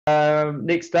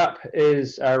Next up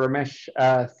is Ramesh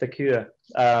Thakur,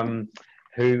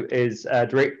 who is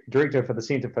Director for the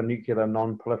Centre for Nuclear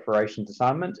Non-Proliferation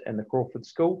Disarmament in the Crawford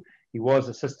School. He was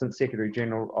Assistant Secretary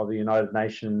General of the United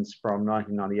Nations from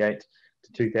 1998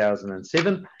 to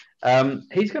 2007.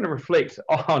 He's going to reflect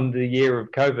on the year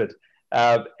of COVID,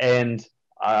 and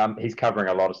he's covering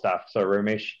a lot of stuff. So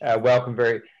Ramesh, welcome.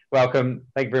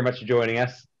 Thank you very much for joining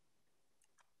us.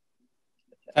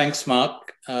 Thanks,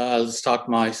 Mark. I'll start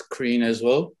my screen as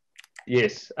well.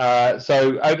 Yes.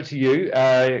 So over to you.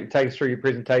 Take us through your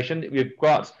presentation.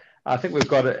 I think we've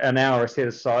got an hour set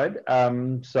aside.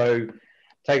 So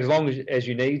take as long as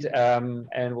you need,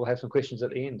 and we'll have some questions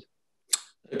at the end.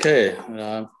 Okay.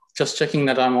 Just checking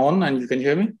that I'm on and you can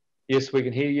hear me. Yes, we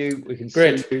can hear you. We can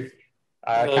Great. see you.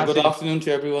 Good afternoon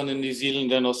to everyone in New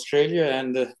Zealand and Australia,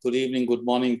 and good evening, good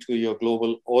morning to your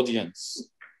global audience.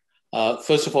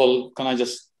 First of all, can I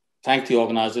just thank the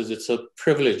organizers? It's a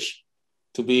privilege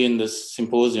to be in this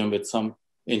symposium with some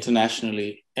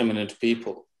internationally eminent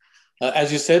people.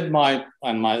 As you said, my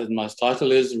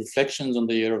title is Reflections on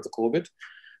the Year of the COVID.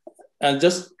 And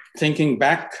just thinking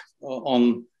back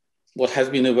on what has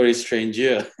been a very strange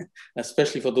year,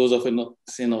 especially for those of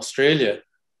us in Australia.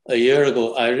 A year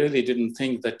ago, I really didn't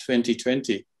think that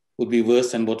 2020 would be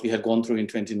worse than what we had gone through in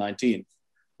 2019.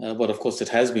 But of course it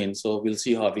has been, so we'll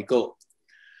see how we go.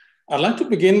 I'd like to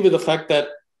begin with the fact that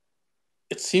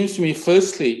it seems to me,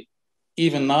 firstly,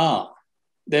 even now,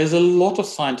 there's a lot of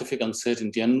scientific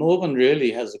uncertainty and no one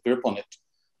really has a grip on it.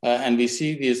 And we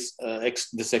see this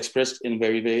expressed in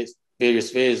various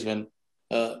ways when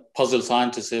puzzled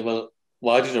scientists say, well,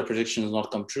 why did our predictions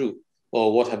not come true?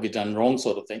 Or what have we done wrong,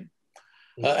 sort of thing.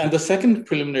 And the second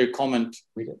preliminary comment,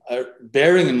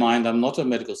 bearing in mind, I'm not a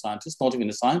medical scientist, not even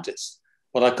a scientist,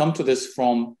 but I come to this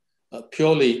from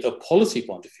purely a policy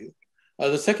point of view.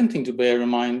 The second thing to bear in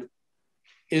mind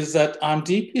is that I'm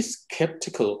deeply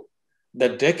skeptical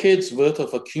that decades worth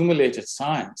of accumulated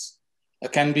science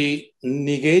can be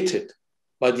negated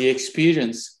by the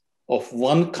experience of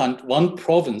one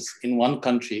province in one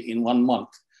country in 1 month,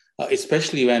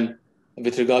 especially when,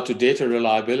 with regard to data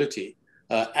reliability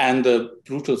and the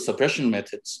brutal suppression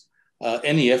methods,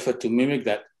 any effort to mimic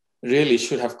that really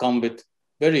should have come with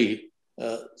very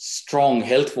strong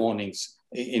health warnings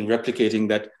in replicating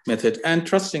that method and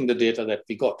trusting the data that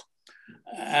we got.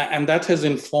 And that has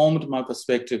informed my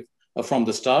perspective from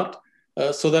the start,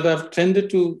 so that I've tended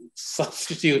to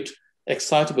substitute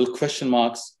excitable question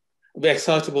marks,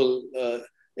 excitable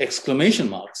exclamation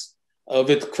marks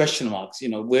with question marks. You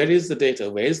know, where is the data?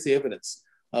 Where is the evidence?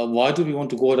 Why do we want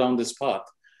to go down this path?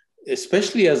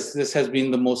 Especially as this has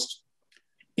been the most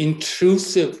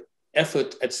intrusive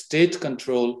effort at state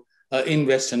control in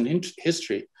Western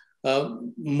history,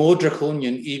 more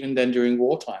draconian even than during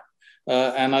wartime.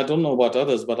 And I don't know about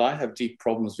others, but I have deep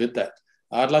problems with that.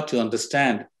 I'd like to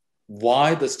understand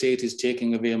why the state is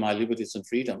taking away my liberties and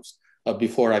freedoms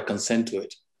before I consent to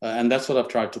it. And that's what I've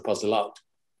tried to puzzle out.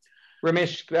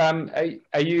 Ramesh,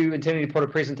 are you intending to put a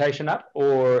presentation up,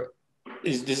 or?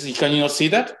 Can you not see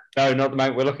that? No, not at the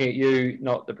moment. We're looking at you,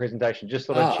 not the presentation. Just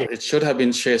sort of check. It should have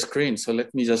been share screen. So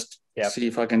let me just see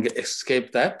if I can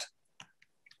escape that.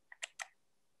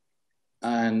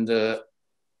 And here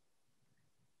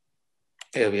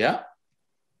we are.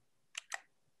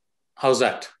 How's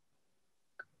that?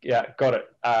 Yeah, got it.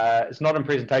 It's not in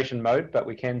presentation mode, but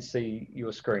we can see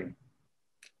your screen.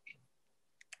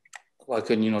 Why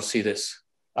couldn't you not see this?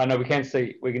 No, we can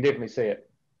see. We can definitely see it.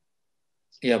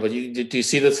 Yeah, but do you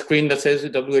see the screen that says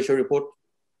the WHO report?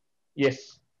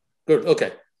 Yes. Good.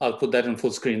 Okay, I'll put that in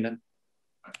full screen then.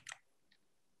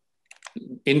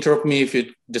 Interrupt me if it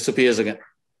disappears again.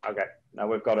 Okay. No,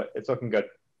 we've got it. It's looking good.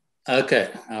 Okay,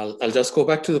 I'll just go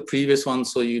back to the previous one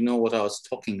so you know what I was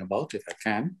talking about, if I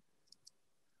can.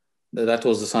 That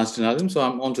was the science denialism, so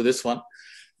I'm on to this one.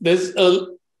 There's a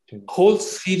whole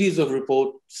series of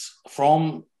reports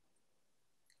from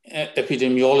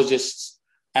epidemiologists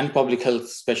and public health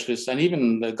specialists and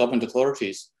even the government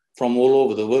authorities from all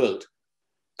over the world,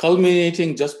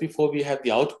 culminating just before we had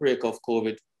the outbreak of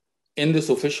COVID in this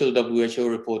official WHO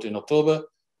report in October,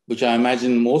 which I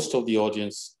imagine most of the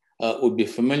audience would be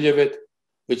familiar with,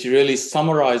 which really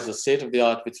summarized the state of the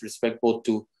art with respect both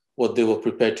to what they were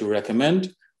prepared to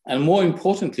recommend, and more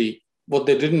importantly, what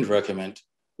they didn't recommend,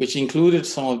 which included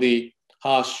some of the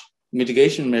harsh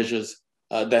mitigation measures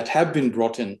that have been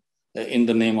brought in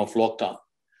the name of lockdown.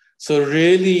 So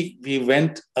really, we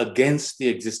went against the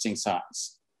existing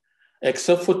science,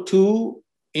 except for two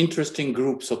interesting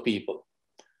groups of people.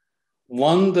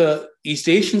 One, the East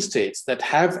Asian states that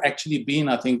have actually been,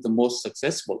 I think, the most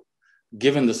successful,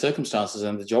 given the circumstances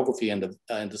and the geography and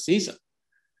the season.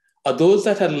 are those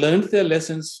that had learned their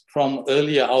lessons from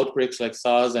earlier outbreaks like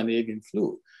SARS and avian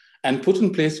flu and put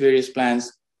in place various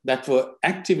plans that were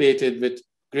activated with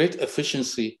great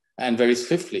efficiency and very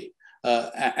swiftly.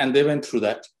 And they went through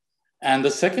that. And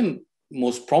the second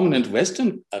most prominent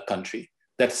Western country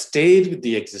that stayed with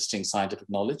the existing scientific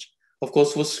knowledge, of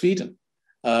course, was Sweden.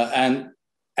 And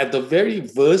at the very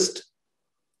worst,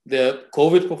 their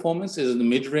COVID performance is in the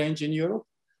mid-range in Europe,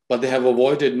 but they have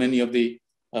avoided many of the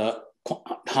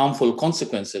harmful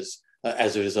consequences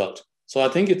as a result. So I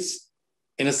think it's,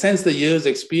 in a sense, the year's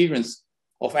experience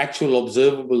of actual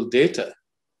observable data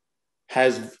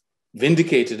has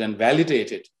vindicated and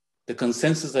validated the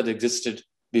consensus that existed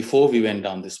before we went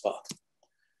down this path.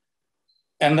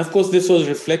 And of course, this was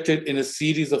reflected in a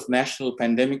series of national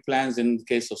pandemic plans in the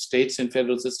case of states and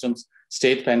federal systems,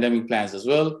 state pandemic plans as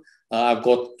well. I've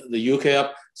got the UK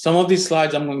up. Some of these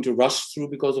slides I'm going to rush through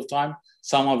because of time.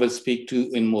 Some I will speak to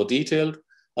in more detail.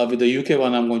 With the UK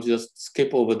one, I'm going to just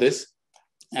skip over this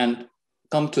and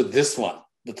come to this one,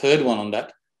 the third one on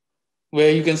that,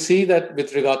 where you can see that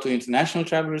with regard to international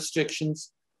travel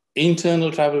restrictions,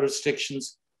 internal travel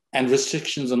restrictions, and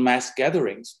restrictions on mass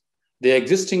gatherings, the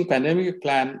existing pandemic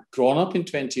plan drawn up in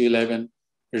 2011,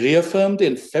 reaffirmed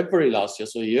in February last year,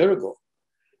 so a year ago,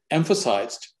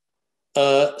 emphasized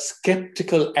a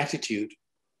skeptical attitude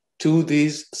to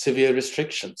these severe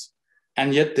restrictions.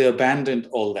 And yet they abandoned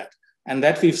all that. And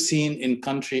that we've seen in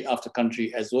country after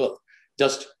country as well.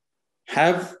 Just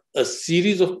have a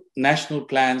series of national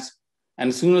plans, and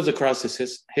as soon as the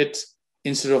crisis hits,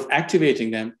 instead of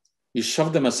activating them, you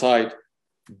shove them aside,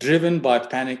 driven by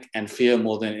panic and fear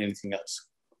more than anything else.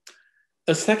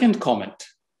 A second comment,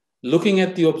 looking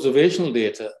at the observational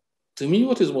data, to me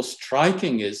what is most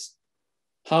striking is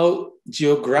how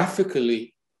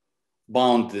geographically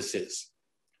bound this is.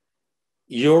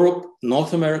 Europe,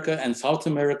 North America, and South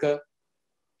America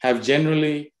have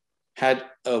generally had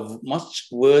a much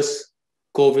worse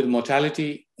COVID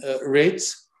mortality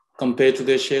rates compared to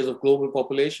their shares of global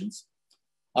populations.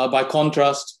 By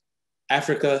contrast,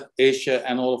 Africa, Asia,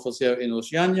 and all of us here in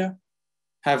Oceania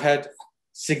have had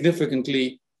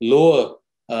significantly lower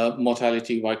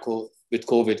mortality with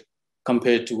COVID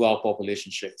compared to our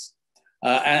population shares.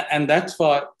 And that's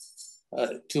why,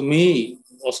 to me,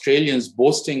 Australians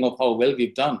boasting of how well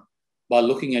we've done by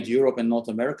looking at Europe and North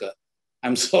America,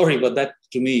 I'm sorry, but that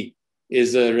to me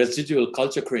is a residual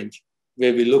culture cringe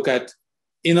where we look at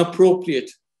inappropriate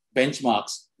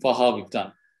benchmarks for how we've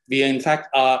done. We, in fact,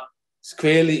 are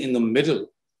squarely in the middle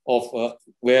of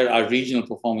where our regional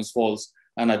performance falls.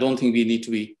 And I don't think we need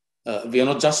to be, we are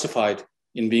not justified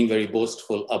in being very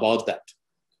boastful about that.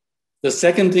 The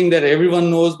second thing that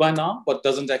everyone knows by now, but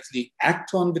doesn't actually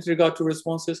act on with regard to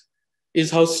responses,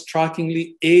 is how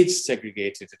strikingly age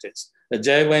segregated it is.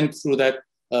 Jay went through that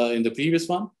in the previous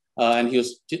one, and he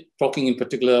was talking in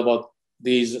particular about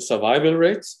these survival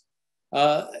rates.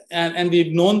 And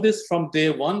we've known this from day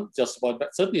one, just about,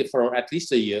 certainly for at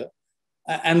least a year.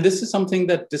 And this is something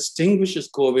that distinguishes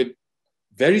COVID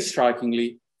very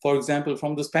strikingly, for example,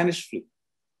 from the Spanish flu,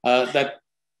 that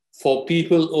for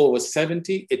people over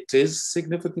 70, it is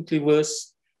significantly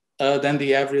worse than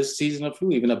the average seasonal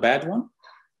flu, even a bad one.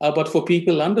 But for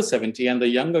people under 70, and the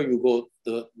younger you go,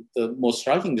 the more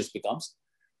striking this becomes,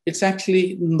 it's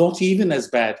actually not even as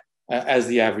bad as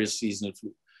the average seasonal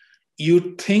flu.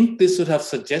 You'd think this would have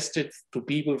suggested to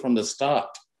people from the start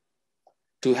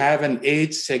to have an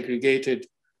age-segregated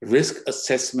risk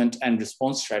assessment and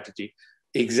response strategy,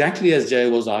 exactly as Jay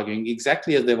was arguing,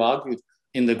 exactly as they've argued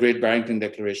in the Great Barrington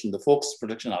Declaration, the focused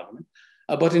protection argument.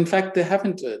 But in fact, they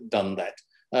haven't done that.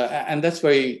 And that's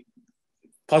very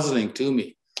puzzling to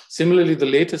me. Similarly, the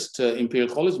latest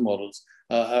Imperial College models,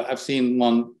 I've seen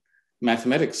one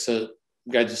mathematics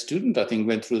graduate student, I think,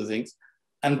 went through the things,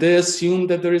 and they assume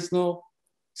that there is no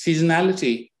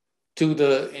seasonality to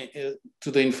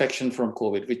the infection from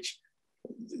COVID, which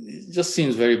just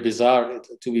seems very bizarre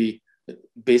to be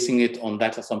basing it on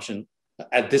that assumption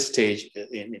at this stage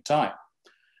in time.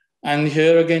 And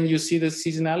here again, you see the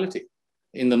seasonality.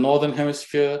 In the Northern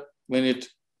Hemisphere, when it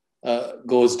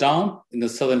goes down, in the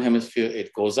Southern Hemisphere,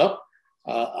 it goes up.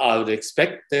 I would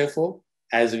expect, therefore,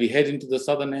 as we head into the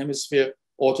Southern Hemisphere,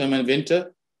 autumn and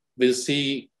winter, we'll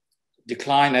see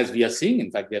decline as we are seeing.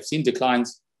 In fact, we have seen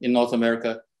declines in North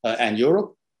America and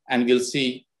Europe, and we'll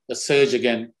see a surge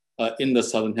again in the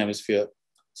Southern Hemisphere.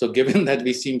 So given that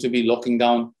we seem to be locking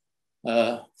down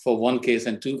for one case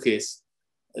and two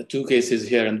cases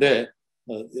here and there,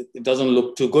 it doesn't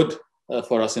look too good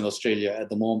for us in Australia at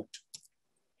the moment.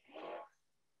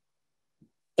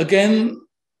 Again,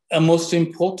 a most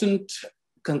important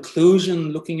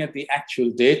conclusion looking at the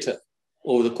actual data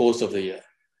over the course of the year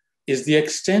is the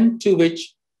extent to which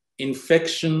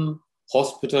infection,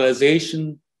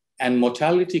 hospitalization, and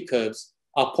mortality curves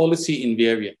are policy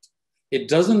invariant. It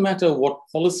doesn't matter what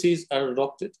policies are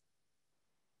adopted.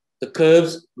 The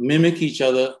curves mimic each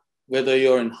other, whether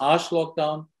you're in harsh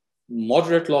lockdown,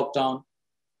 moderate lockdown,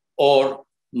 or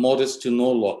modest to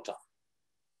no lockdown.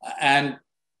 And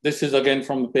this is again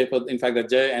from a paper, in fact, that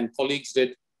Jay and colleagues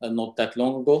did not that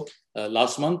long ago,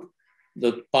 last month.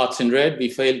 The parts in red, we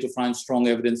failed to find strong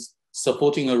evidence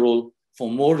supporting a role for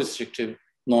more restrictive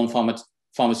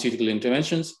non-pharmaceutical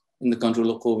interventions in the control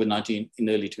of COVID-19 in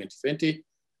early 2020.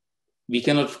 We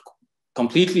cannot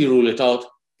completely rule it out,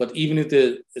 but even if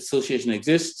the association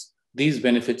exists, these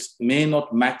benefits may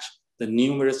not match the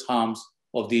numerous harms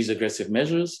of these aggressive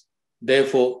measures,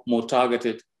 therefore more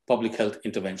targeted public health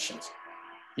interventions.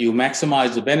 You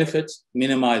maximize the benefits,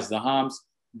 minimize the harms.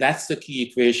 That's the key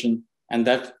equation, and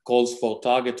that calls for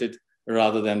targeted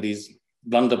rather than these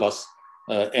blunderbuss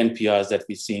NPRs that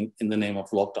we've seen in the name of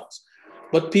lockdowns.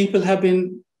 But people have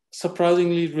been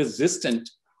surprisingly resistant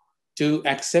to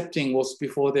accepting what's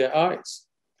before their eyes.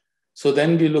 So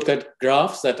then we look at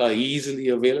graphs that are easily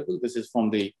available. This is from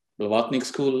the Blavatnik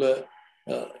School.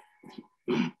 Well,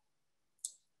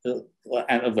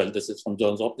 this is from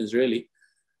Johns Hopkins, really.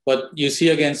 But you see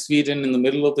again Sweden in the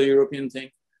middle of the European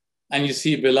thing, and you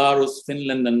see Belarus,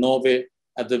 Finland, and Norway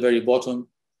at the very bottom.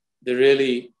 They're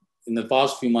really, in the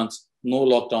past few months, no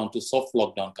lockdown to soft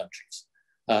lockdown countries.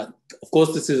 Of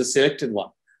course, this is a selected one,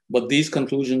 but these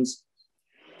conclusions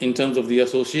in terms of the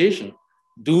association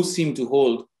do seem to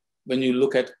hold when you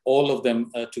look at all of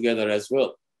them together as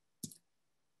well.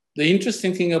 The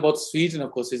interesting thing about Sweden,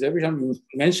 of course, is every time you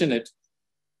mention it,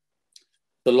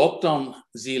 the lockdown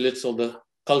zealots or the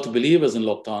cult believers in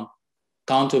lockdown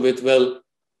counter with, well,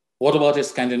 what about its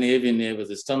Scandinavian neighbors?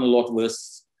 It's done a lot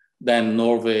worse than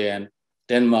Norway and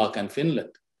Denmark and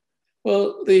Finland.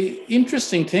 Well, the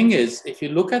interesting thing is, if you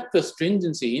look at the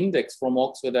stringency index from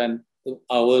Oxford and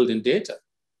Our World in Data,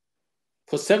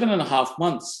 for 7.5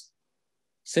 months,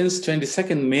 since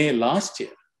 22nd May last year,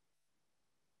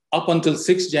 up until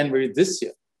 6th January this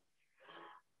year,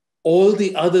 all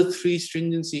the other 3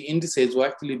 stringency indices were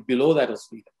actually below that of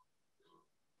Sweden.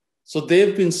 So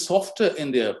they've been softer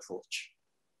in their approach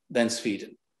than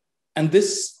Sweden. And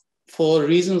this, for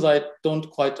reasons I don't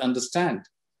quite understand,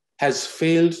 has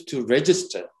failed to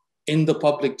register in the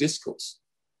public discourse.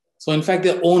 So in fact,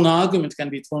 their own argument can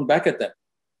be thrown back at them.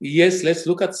 Yes, let's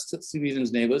look at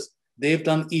Sweden's neighbors. They've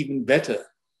done even better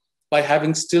by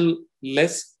having still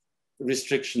less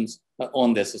restrictions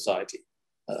on their society.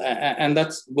 And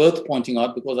that's worth pointing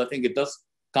out because I think it does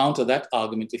counter that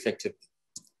argument effectively.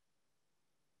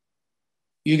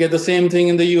 You get the same thing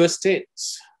in the US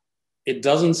states. It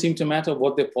doesn't seem to matter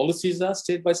what their policies are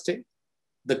state by state.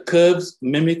 The curves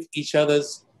mimic each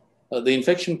other's, the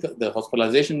infection, the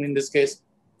hospitalization in this case,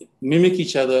 mimic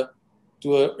each other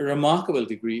to a remarkable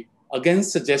degree, again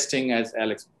suggesting, as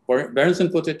Alex Berenson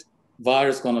put it,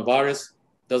 virus gonna virus,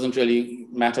 doesn't really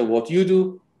matter what you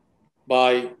do.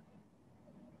 By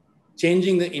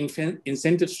changing the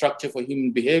incentive structure for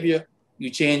human behavior, you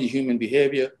change human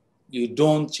behavior, you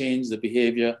don't change the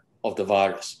behavior of the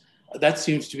virus. That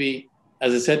seems to be,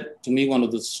 as I said, to me, one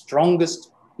of the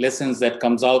strongest lessons that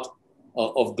comes out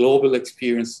of global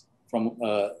experience from,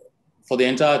 for the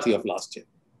entirety of last year.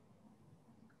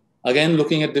 Again,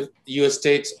 looking at the US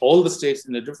states, all the states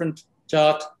in a different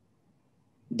chart,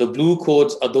 the blue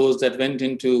codes are those that went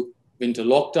into winter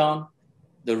lockdown.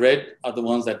 The red are the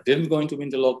ones that didn't go into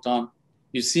winter lockdown.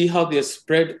 You see how they're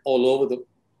spread all over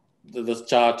the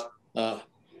chart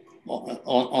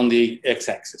on the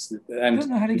x-axis. And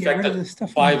in fact, the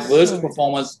 5 worst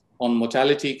performers on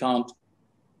mortality count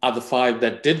are the 5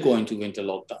 that did go into winter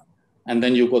lockdown. And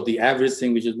then you've got the average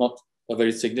thing, which is not a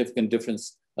very significant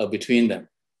difference between them.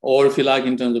 Or if you like,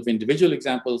 in terms of individual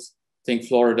examples, think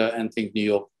Florida and think New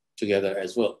York together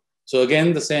as well. So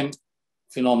again, the same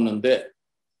phenomenon there.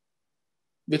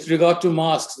 With regard to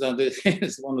masks,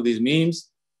 it's one of these memes.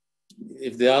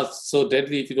 If they are so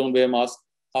deadly, if you don't wear masks,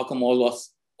 how come all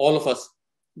of us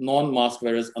non-mask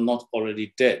wearers are not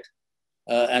already dead?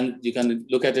 And you can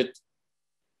look at it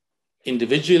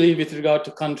individually with regard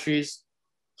to countries,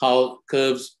 how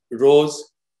curves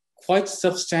rose quite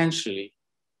substantially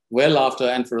well after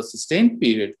and for a sustained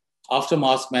period after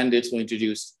mask mandates were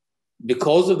introduced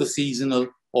because of the seasonal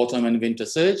autumn and winter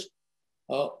surge.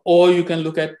 Or you can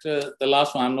look at the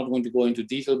last one. I'm not going to go into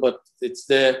detail, but it's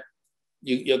there.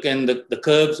 Again, the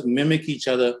curves mimic each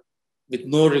other with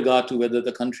no regard to whether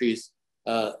the countries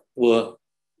were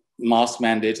mask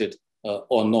mandated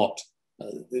or not.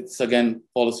 It's again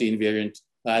policy invariant,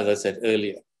 as I said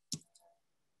earlier.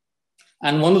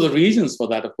 And one of the reasons for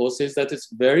that, of course, is that it's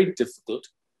very difficult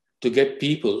to get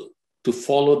people to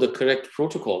follow the correct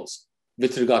protocols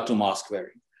with regard to mask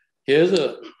wearing. Here's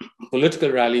a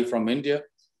political rally from India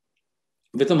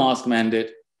with a mask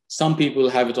mandate. Some people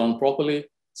have it on properly,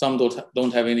 some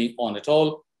don't have any on at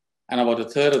all, and about a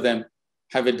third of them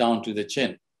have it down to the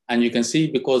chin. And you can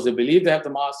see, because they believe they have the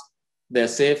mask, they're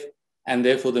safe, and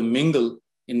therefore they mingle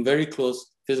in very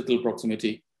close physical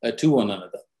proximity to one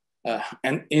another.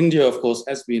 And India, of course,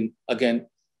 has been, again,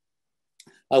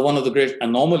 one of the great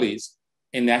anomalies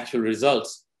in actual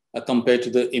results compared to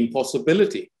the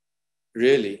impossibility,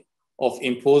 really, of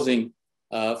imposing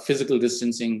physical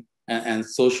distancing and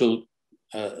social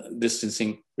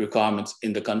distancing requirements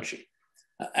in the country.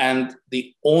 And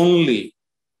the only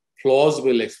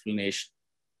plausible explanation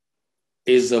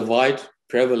is the wide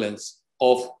prevalence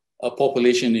of a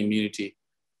population immunity,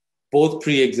 both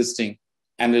pre-existing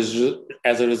and as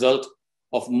a result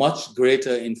of much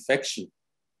greater infection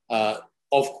by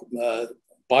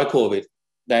COVID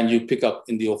than you pick up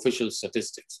in the official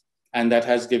statistics. And that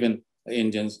has given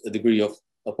Indians a degree of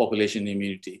population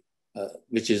immunity,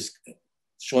 which is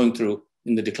showing through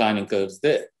in the declining curves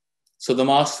there. So the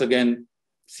masks, again,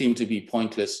 seem to be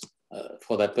pointless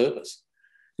for that purpose.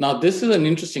 Now, this is an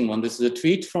interesting one. This is a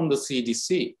tweet from the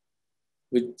CDC,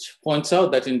 which points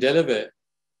out that in Delaware,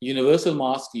 universal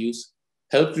mask use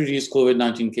helped reduce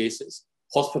COVID-19 cases,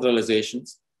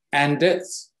 hospitalizations, and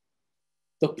deaths.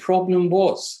 The problem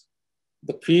was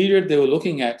the period they were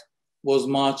looking at was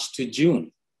March to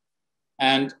June.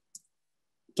 And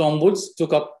Tom Woods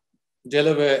took up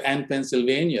Delaware and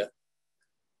Pennsylvania.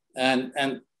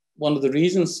 And one of the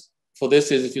reasons for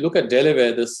this is, if you look at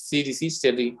Delaware, the CDC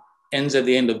study ends at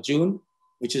the end of June,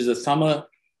 which is a summer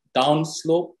down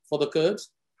slope for the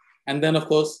curves. And then, of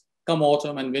course, come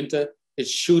autumn and winter, it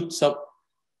shoots up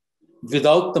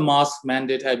without the mask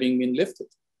mandate having been lifted.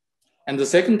 And the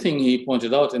second thing he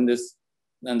pointed out in this,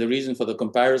 and the reason for the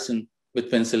comparison with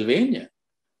Pennsylvania,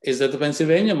 is that the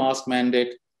Pennsylvania mask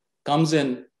mandate comes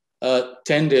in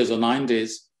 10 days or 9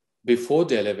 days before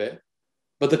Delaware,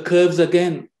 but the curves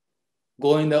again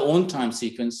go in their own time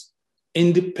sequence,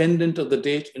 independent of the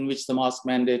date in which the mask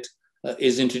mandate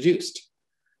is introduced.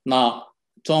 Now,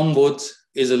 Tom Woods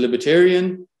is a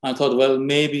libertarian. I thought, well,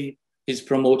 maybe he's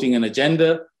promoting an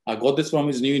agenda. I got this from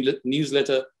his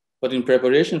newsletter, but in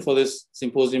preparation for this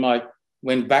symposium, I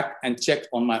went back and checked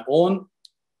on my own,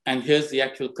 and here's the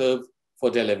actual curve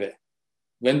for Delaware.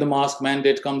 When the mask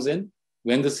mandate comes in,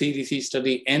 when the CDC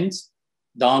study ends,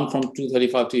 down from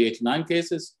 235 to 89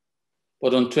 cases,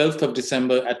 but on 12th of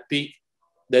December at peak,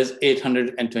 there's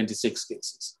 826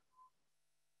 cases.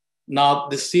 Now,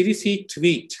 the CDC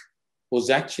tweet was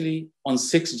actually on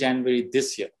 6 January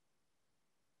this year,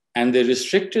 and they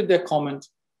restricted their comment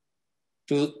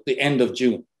to the end of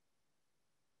June.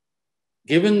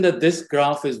 Given that this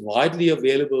graph is widely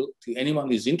available to anyone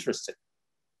who's interested,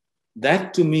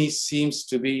 that to me seems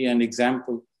to be an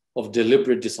example of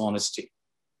deliberate dishonesty.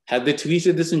 Had they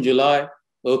tweeted this in July,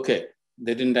 okay,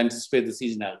 they didn't anticipate the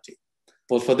seasonality.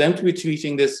 But for them to be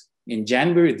tweeting this in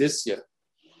January this year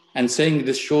and saying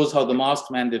this shows how the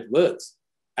mask mandate works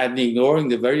and ignoring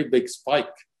the very big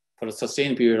spike for a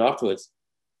sustained period afterwards,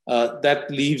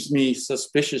 that leaves me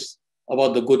suspicious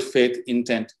about the good faith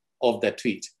intent of that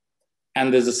tweet.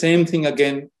 And there's the same thing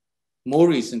again more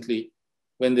recently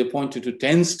when they pointed to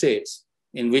 10 states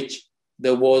in which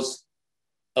there was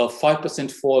a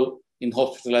 5% fall in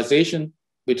hospitalization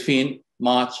between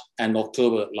March and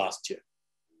October last year.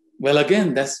 Well,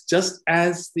 again, that's just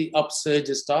as the upsurge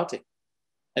is starting.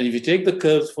 And if you take the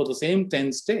curves for the same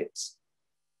 10 states,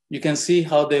 you can see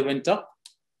how they went up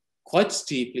quite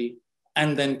steeply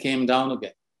and then came down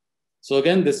again. So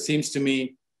again, this seems to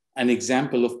me an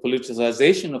example of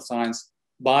politicization of science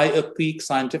by a peak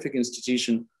scientific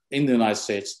institution in the United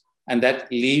States. And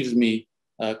that leaves me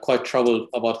quite troubled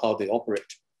about how they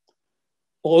operate.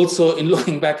 Also, in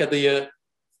looking back at the year,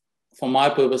 for my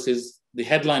purposes, the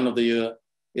headline of the year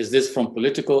is this from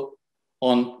Politico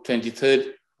on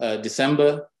 23rd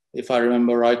December, if I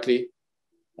remember rightly.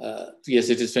 Yes,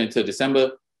 it is 23rd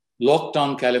December.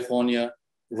 Lockdown California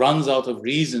runs out of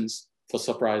reasons for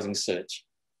surprising surge.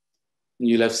 And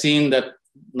you'll have seen that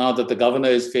now that the governor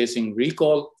is facing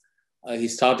recall,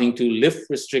 he's starting to lift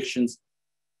restrictions,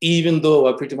 even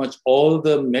though pretty much all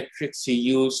the metrics he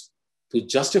used to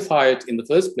justify it in the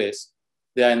first place,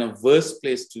 they are in a worse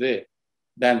place today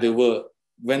than they were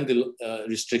when the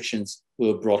restrictions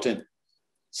were brought in.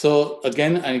 So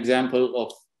again, an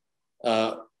example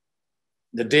of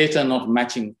the data not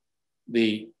matching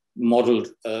the modeled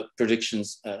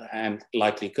predictions and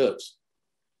likely curves.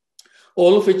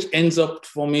 All of which ends up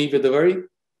for me with a very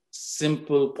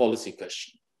simple policy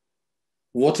question.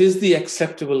 What is the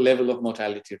acceptable level of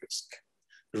mortality risk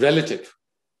relative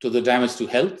to the damage to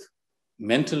health,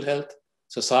 mental health,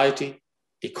 society,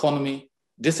 economy,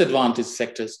 disadvantaged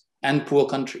sectors, and poor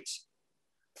countries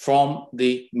from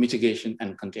the mitigation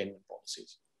and containment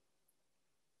policies?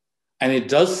 And it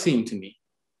does seem to me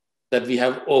that we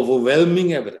have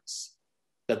overwhelming evidence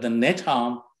that the net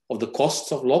harm of the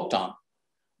costs of lockdown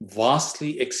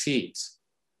vastly exceeds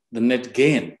the net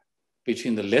gain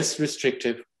between the less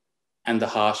restrictive and the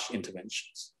harsh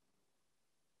interventions.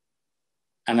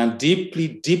 And I'm deeply,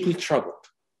 deeply troubled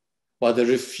by the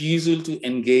refusal to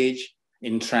engage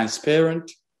in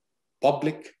transparent,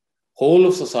 public, whole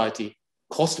of society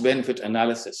cost-benefit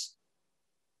analysis,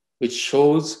 which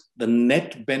shows the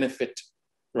net benefit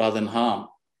rather than harm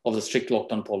of the strict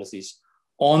lockdown policies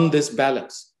on this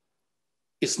balance.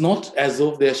 It's not as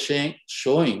though they're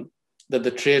showing that the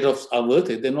trade-offs are worth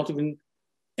it. They're not even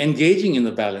engaging in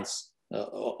the balance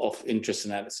of interest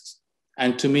analysis.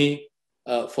 And to me,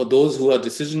 for those who are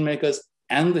decision makers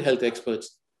and the health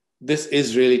experts, this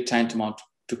is really tantamount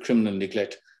to criminal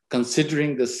neglect,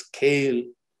 considering the scale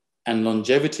and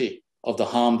longevity of the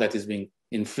harm that is being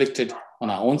inflicted on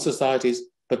our own societies,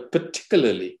 but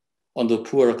particularly on the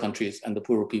poorer countries and the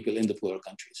poorer people in the poorer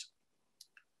countries.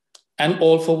 And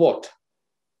all for what?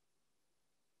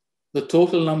 The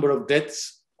total number of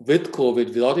deaths with COVID,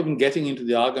 without even getting into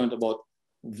the argument about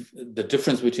the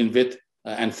difference between with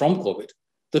and from COVID,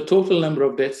 the total number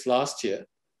of deaths last year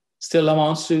still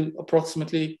amounts to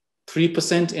approximately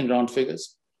 3% in round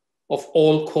figures of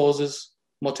all causes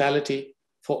mortality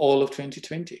for all of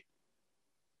 2020.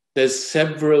 There's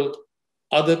several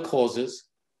other causes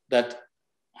that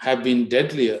have been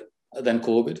deadlier than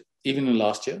COVID, even in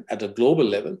last year at a global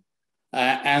level.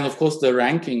 And of course, the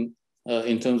ranking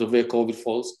in terms of where COVID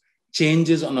falls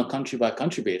changes on a country by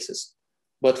country basis.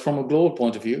 But from a global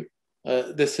point of view,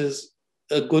 this is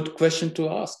a good question to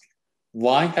ask.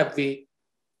 Why have we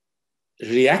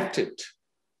reacted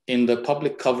in the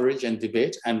public coverage and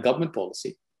debate and government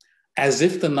policy as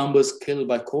if the numbers killed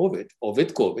by COVID or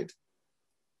with COVID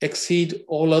exceed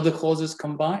all other causes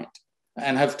combined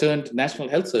and have turned national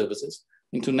health services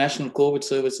into national COVID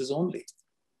services only?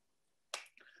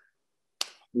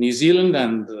 New Zealand,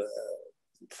 and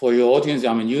for your audience,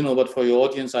 I mean, you know, but for your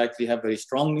audience, I actually have very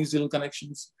strong New Zealand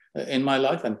connections in my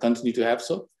life and continue to have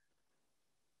so.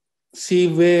 See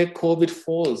where COVID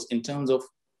falls in terms of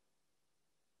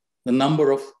the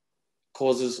number of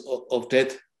causes of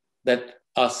death that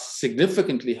are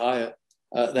significantly higher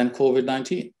than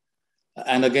COVID-19.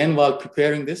 And again, while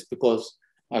preparing this, because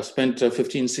I've spent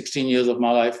 15, 16 years of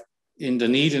my life in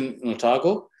Dunedin, in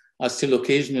Otago, I still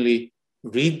occasionally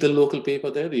read the local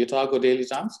paper there, the Otago Daily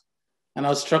Times, and I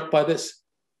was struck by this.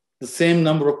 The same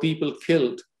number of people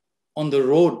killed on the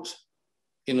road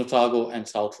in Otago and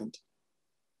Southland,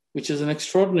 which is an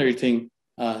extraordinary thing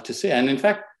to say. And in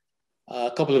fact,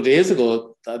 a couple of days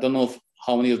ago, I don't know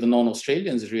how many of the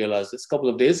non-Australians realize this, a couple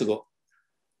of days ago,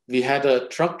 we had a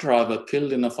truck driver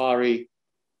killed in a fiery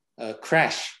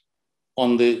crash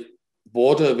on the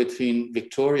border between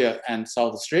Victoria and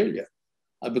South Australia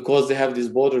because they have these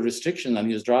border restrictions, and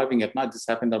he was driving at night. This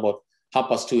happened about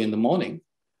 2:30 in the morning.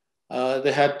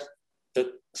 They had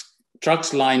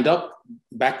trucks lined up,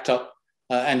 backed up,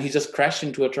 and he just crashed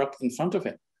into a truck in front of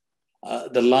him.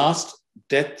 The last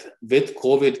death with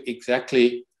COVID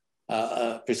exactly,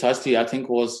 precisely, I think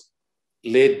was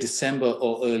late December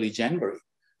or early January.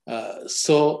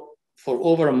 So for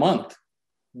over a month,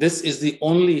 this is the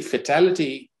only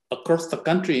fatality across the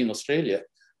country in Australia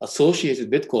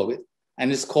associated with COVID,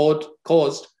 and is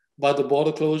caused by the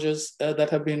border closures that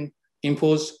have been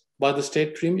imposed by the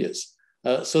state premiers.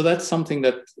 So that's something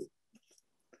that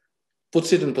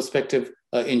puts it in perspective,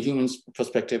 in humans'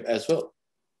 perspective as well.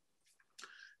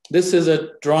 This is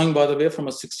a drawing, by the way, from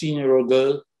a 16-year-old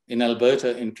girl in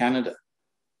Alberta in Canada,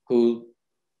 who,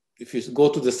 if you go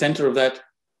to the center of that,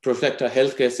 reflect our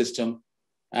healthcare system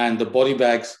and the body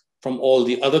bags from all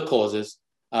the other causes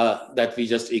that we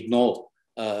just ignore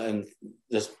and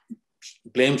just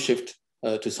blame shift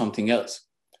to something else.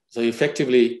 So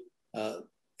effectively,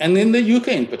 and in the UK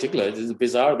in particular, it is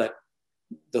bizarre that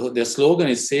their slogan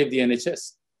is "Save the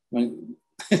NHS." When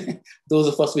those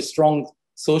of us with strong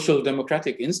social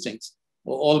democratic instincts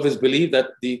always believe that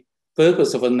the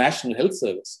purpose of a national health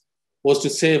service was to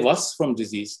save us from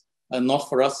disease and not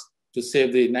for us to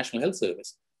save the National Health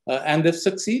Service. And they've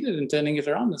succeeded in turning it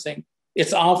around and saying,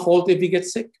 it's our fault if we get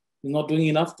sick. We're not doing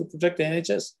enough to protect the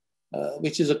NHS,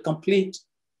 which is a complete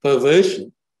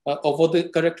perversion of what the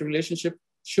correct relationship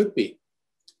should be.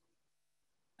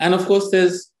 And of course,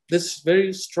 there's this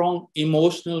very strong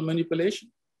emotional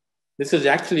manipulation This is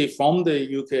actually from the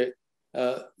UK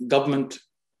government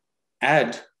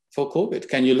ad for COVID.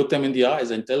 Can you look them in the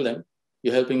eyes and tell them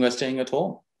you're helping by staying at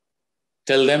home?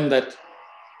 Tell them that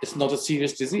it's not a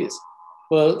serious disease.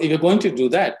 Well, if you're going to do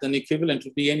that, then the equivalent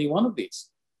would be any one of these.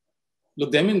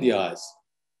 Look them in the eyes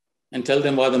and tell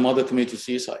them why the mother committed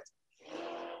suicide,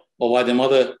 or why the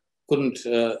mother couldn't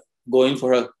go in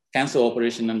for a cancer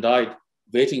operation and died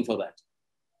waiting for that,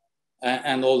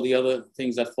 and all the other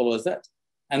things that follow as that.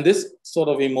 And this sort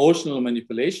of emotional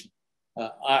manipulation,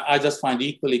 I just find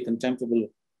equally contemptible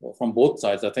from both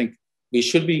sides. I think we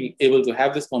should be able to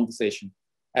have this conversation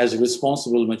as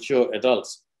responsible, mature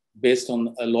adults based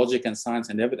on logic and science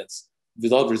and evidence,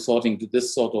 without resorting to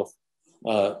this sort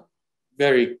of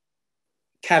very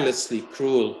callously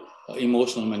cruel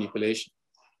emotional manipulation.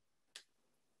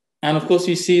 And of course,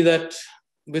 you see that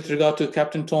with regard to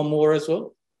Captain Tom Moore as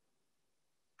well,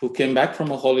 who came back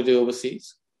from a holiday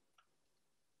overseas,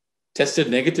 tested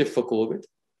negative for COVID,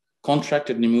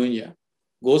 contracted pneumonia,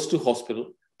 goes to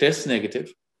hospital, tests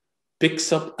negative,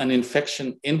 picks up an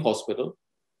infection in hospital,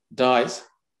 dies,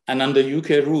 and under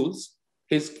UK rules,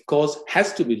 his cause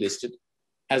has to be listed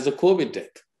as a COVID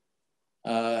death.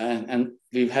 And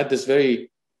we've had this very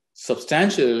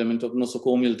substantial element of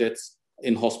nosocomial deaths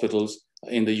in hospitals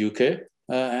in the UK.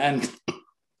 And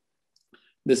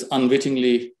this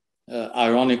unwittingly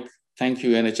ironic thank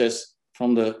you NHS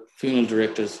from the funeral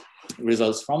directors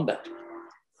results from that.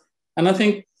 And I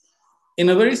think in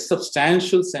a very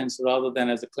substantial sense, rather than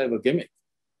as a clever gimmick,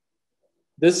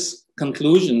 this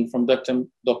conclusion from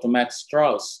Dr. Matt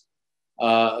Strauss,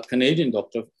 a Canadian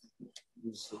doctor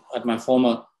who's at my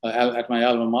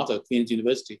alma mater, Queen's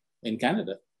University in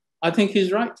Canada, I think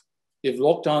he's right. If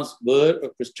lockdowns were a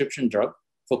prescription drug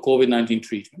for COVID-19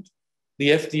 treatment,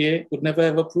 the FDA would never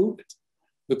have approved it,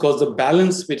 because the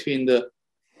balance between the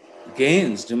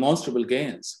gains, demonstrable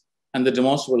gains, and the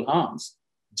demonstrable harms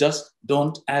just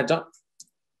don't add up.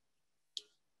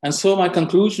 And so my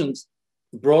conclusions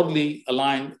broadly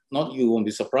align, not you won't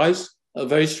be surprised,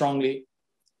 very strongly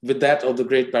with that of the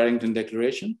Great Barrington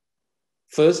Declaration.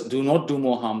 First, do not do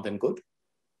more harm than good.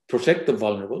 Protect the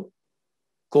vulnerable.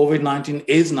 COVID-19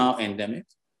 is now endemic.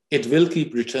 It will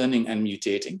keep returning and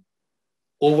mutating.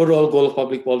 Overall goal of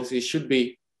public policy should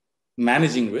be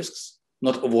managing risks,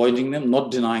 not avoiding them, not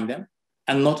denying them,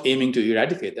 and not aiming to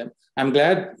eradicate them. I'm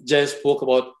glad Jay spoke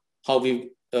about how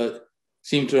we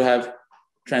seem to have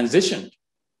transitioned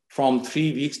from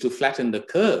 3 weeks to flatten the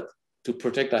curve to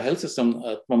protect our health system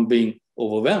from being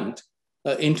overwhelmed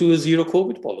into a zero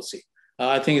COVID policy.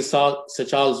 I think it's Sir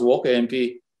Charles Walker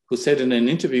MP who said in an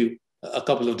interview a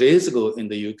couple of days ago in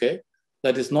the UK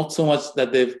that it's not so much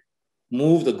that they've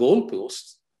moved the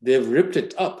goalposts, they've ripped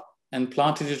it up and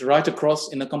planted it right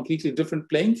across in a completely different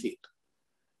playing field.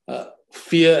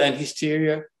 Fear and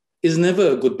hysteria is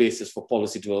never a good basis for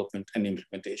policy development and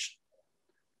implementation.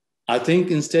 I think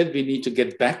instead we need to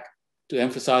get back to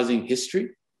emphasizing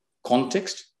history,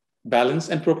 context, balance,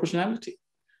 and proportionality.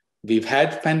 We've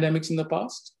had pandemics in the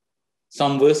past,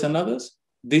 some worse than others.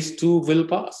 These too will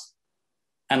pass.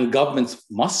 And governments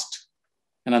must,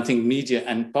 and I think media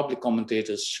and public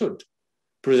commentators should,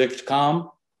 project calm,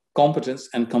 competence,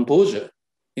 and composure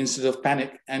instead of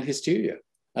panic and hysteria.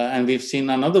 And we've seen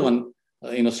another one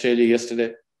in Australia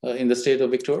yesterday in the state of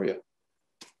Victoria.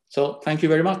 So thank you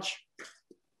very much.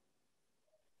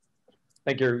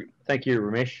 Thank you,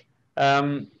 Ramesh.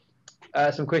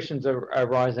 Some questions are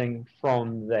arising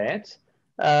from that.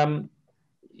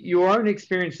 Your own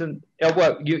experience in,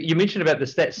 well, you mentioned about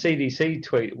that CDC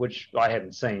tweet, which I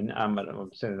haven't seen. I'm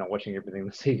certainly not watching everything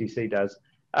the CDC does.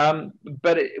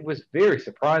 But it was very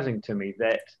surprising to me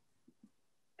that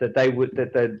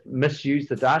they misuse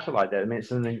the data like that. I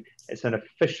mean, it's an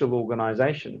official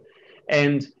organization.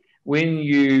 And when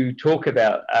you talk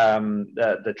about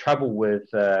the trouble with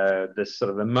this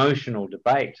sort of emotional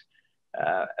debate,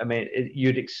 I mean,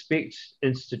 you'd expect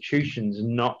institutions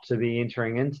not to be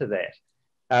entering into that.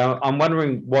 I'm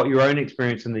wondering what your own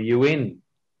experience in the UN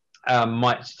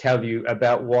might tell you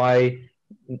about why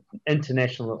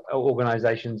international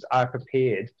organizations are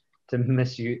prepared to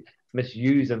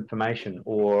misuse information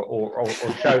or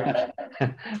show.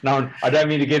 No, I don't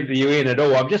mean to get the UN at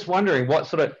all. I'm just wondering what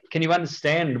sort of, can you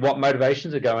understand what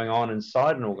motivations are going on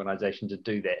inside an organization to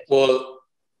do that? Well,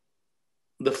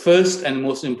 the first and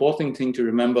most important thing to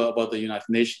remember about the United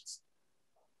Nations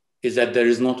is that there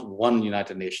is not one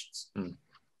United Nations.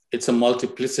 It's a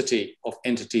multiplicity of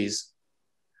entities,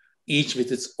 each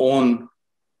with its own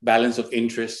balance of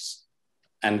interests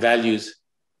and values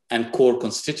and core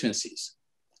constituencies.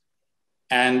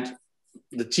 And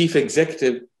the chief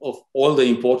executive of all the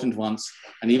important ones,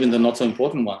 and even the not so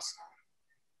important ones,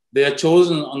 They are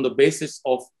chosen on the basis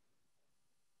of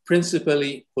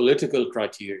principally political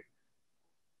criteria,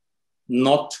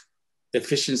 not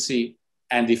efficiency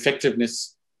and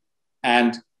effectiveness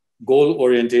and goal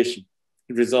orientation,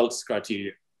 results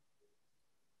criteria.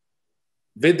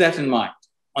 With that in mind,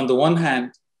 on the one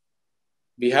hand,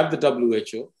 we have the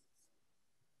WHO,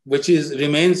 which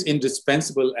remains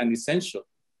indispensable and essential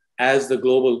as the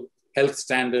global health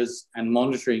standards and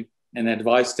monitoring and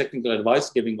advice, technical advice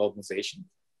giving organization.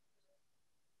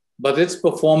 But its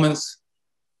performance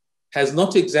has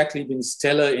not exactly been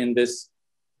stellar in this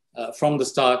from the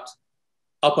start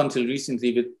up until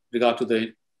recently with regard to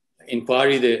the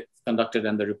inquiry they conducted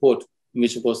and the report, in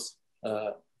which of course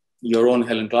your own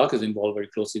Helen Clark is involved very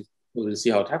closely. We will see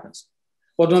how it happens.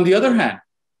 But on the other hand,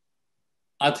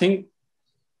 I think,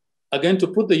 again, to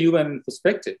put the UN in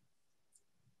perspective,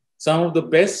 some of the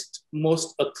best,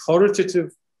 most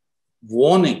authoritative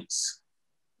warnings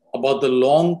about the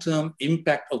long-term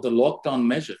impact of the lockdown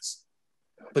measures,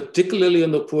 particularly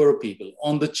on the poorer people,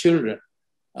 on the children,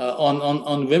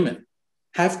 on women,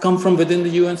 have come from within the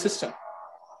UN system,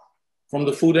 from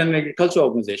the Food and Agriculture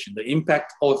Organization, the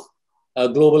impact of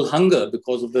global hunger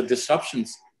because of the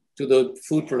disruptions to the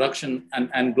food production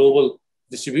and global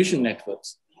distribution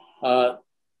networks.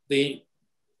 The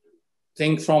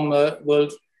thing from the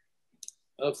World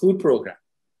Food Program,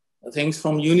 things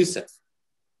from UNICEF.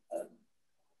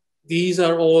 These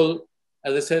are all,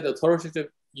 as I said, authoritative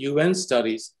UN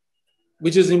studies,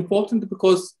 which is important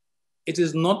because it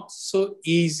is not so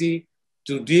easy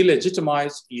to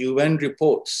delegitimize UN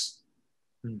reports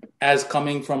as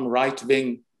coming from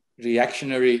right-wing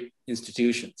reactionary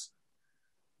institutions.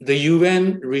 The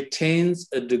UN retains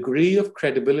a degree of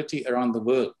credibility around the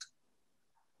world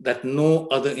that no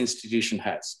other institution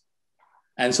has.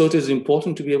 And so it is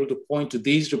important to be able to point to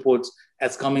these reports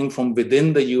as coming from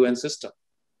within the UN system.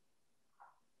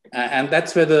 And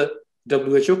that's where the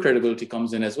WHO credibility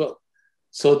comes in as well.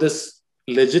 So this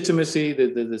legitimacy,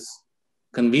 this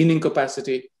convening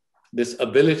capacity, this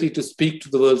ability to speak to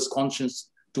the world's conscience,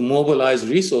 to mobilize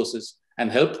resources and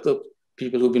help the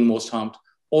people who've been most harmed,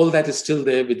 all that is still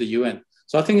there with the UN.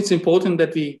 So I think it's important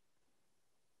that we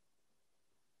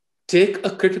take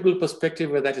a critical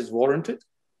perspective where that is warranted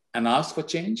and ask for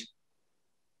change,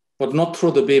 but not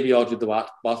throw the baby out with the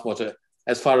bathwater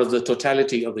as far as the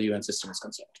totality of the UN system is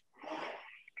concerned.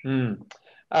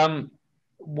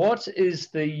 What is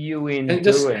the UN and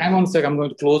just doing? Hang on a sec, I'm going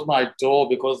to close my door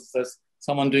because there's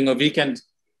someone doing a weekend.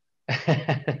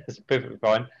 It's perfectly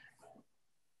fine.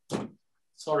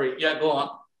 Sorry, yeah, go on.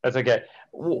 That's okay.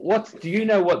 Do you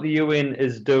know what the UN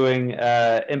is doing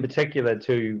in particular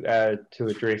to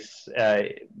address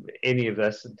any of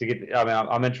this?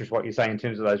 I'm interested in what you're saying in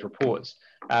terms of those reports,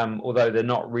 although they're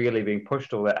not really being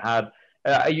pushed all that hard.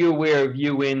 Are you aware of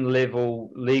UN level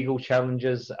legal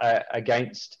challenges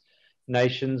against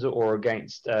nations or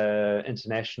against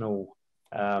international?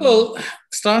 Well,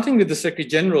 starting with the Secretary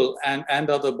General and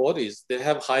other bodies, they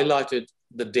have highlighted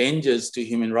the dangers to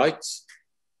human rights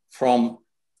from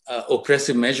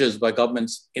oppressive measures by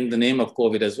governments in the name of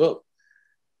COVID as well.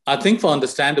 I think for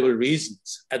understandable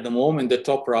reasons, at the moment, the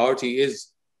top priority is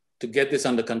to get this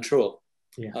under control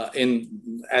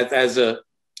as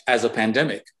a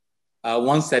pandemic.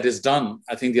 Once that is done,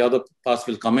 I think the other parts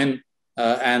will come in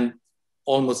and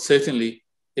almost certainly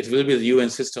it will be the UN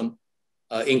system,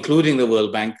 including the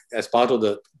World Bank as part of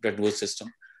the Bretton Woods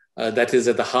system, that is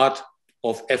at the heart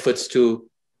of efforts to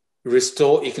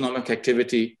restore economic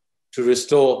activity, to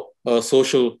restore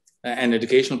social and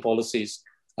educational policies,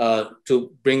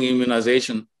 to bring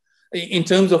immunization. In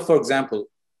terms of, for example,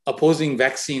 opposing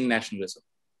vaccine nationalism,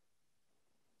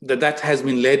 that has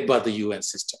been led by the UN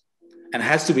system and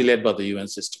has to be led by the UN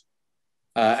system.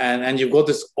 And you've got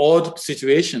this odd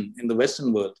situation in the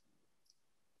Western world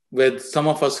where some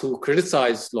of us who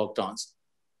criticize lockdowns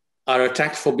are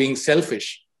attacked for being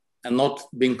selfish and not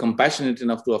being compassionate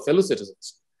enough to our fellow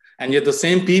citizens. And yet the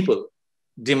same people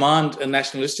demand a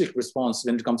nationalistic response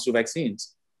when it comes to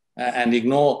vaccines and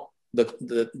ignore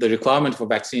the requirement for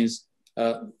vaccines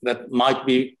that might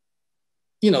be,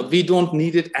 we don't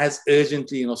need it as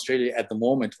urgently in Australia at the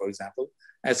moment, for example,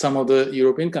 as some of the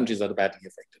European countries that are badly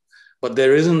affected. But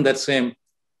there isn't that same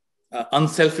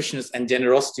unselfishness and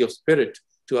generosity of spirit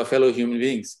to our fellow human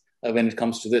beings when it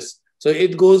comes to this. So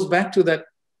it goes back to that.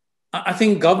 I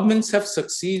think governments have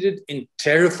succeeded in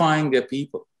terrifying their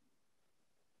people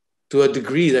to a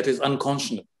degree that is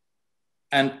unconscionable.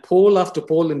 And poll after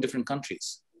poll in different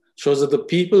countries shows that the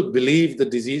people believe the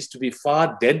disease to be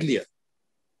far deadlier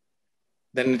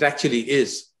than it actually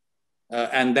is.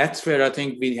 And that's where I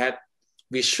think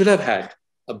we should have had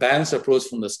a balanced approach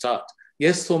from the start.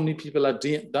 Yes, so many people are,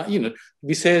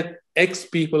 we said X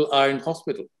people are in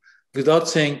hospital without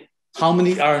saying how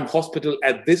many are in hospital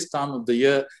at this time of the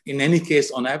year, in any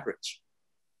case, on average.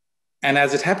 And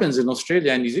as it happens in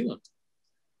Australia and New Zealand,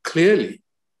 clearly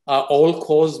our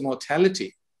all-cause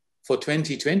mortality for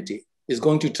 2020 is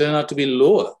going to turn out to be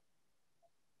lower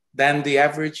than the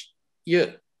average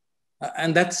year.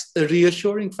 And that's a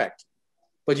reassuring fact.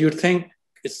 But you'd think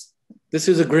this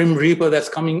is a grim reaper that's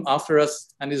coming after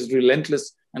us and is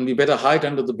relentless, and we better hide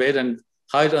under the bed and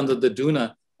hide under the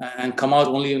doona and come out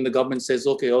only when the government says,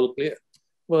 okay, all clear.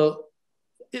 Well,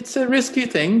 it's a risky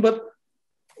thing, but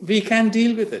we can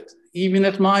deal with it. Even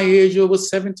at my age, over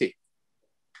 70.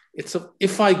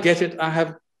 If I get it, I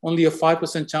have only a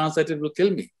 5% chance that it will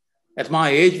kill me. At my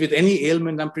age, with any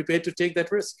ailment, I'm prepared to take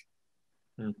that risk.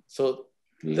 So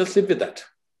let's live with that.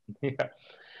 Yeah.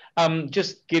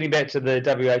 Just getting back to the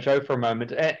WHO for a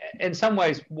moment. In some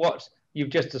ways, what you've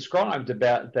just described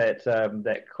about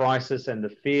that crisis and the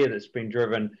fear that's been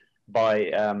driven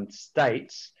by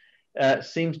states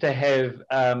seems to have...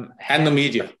 and the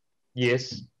media.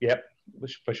 Yes, yep,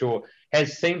 for sure.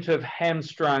 Has seemed to have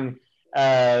hamstrung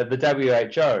the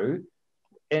WHO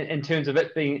in terms of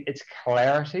its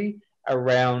clarity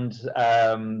around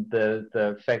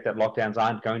the fact that lockdowns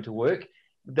aren't going to work.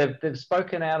 They've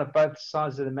spoken out of both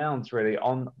sides of the mouths, really,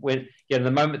 on when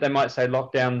the moment they might say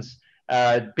lockdowns,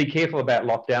 be careful about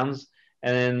lockdowns,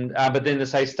 and but then they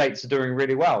say states are doing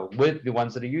really well with the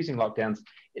ones that are using lockdowns.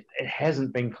 It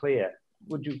hasn't been clear.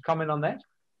 Would you comment on that?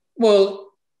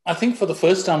 Well, I think for the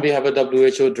first time we have a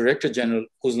WHO Director General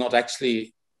who's not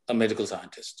actually a medical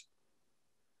scientist.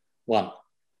 One.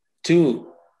 Two,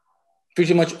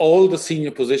 pretty much all the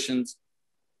senior positions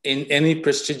in any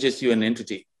prestigious UN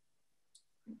entity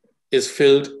is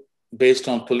filled based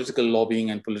on political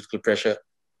lobbying and political pressure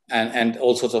and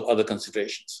all sorts of other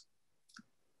considerations.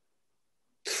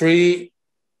 Three,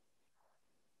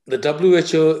 the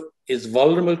WHO is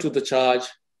vulnerable to the charge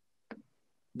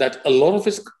that a lot of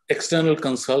its external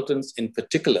consultants in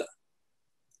particular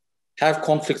have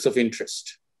conflicts of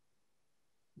interest.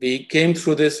 We came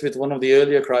through this with one of the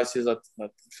earlier crises.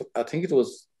 I think it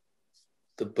was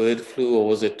the bird flu, or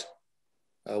was it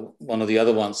one of the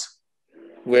other ones,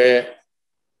 where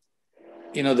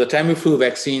the Tamiflu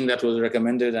vaccine that was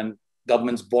recommended and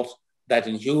governments bought that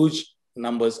in huge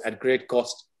numbers at great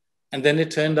cost. And then it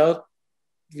turned out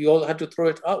we all had to throw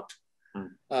it out.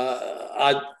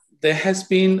 There has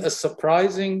been a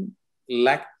surprising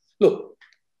lack. Look,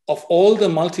 of all the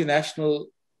multinational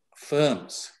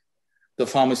firms, the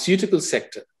pharmaceutical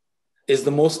sector is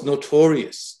the most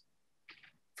notorious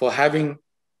for having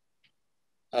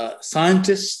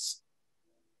scientists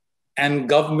and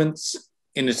governments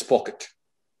in its pocket.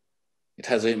 It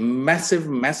has a massive,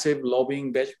 massive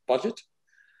lobbying budget.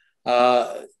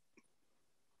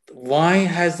 Why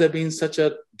has there been such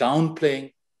a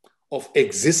downplaying of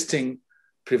existing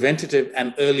preventative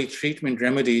and early treatment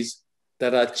remedies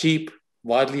that are cheap,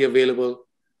 widely available,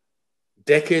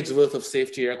 decades worth of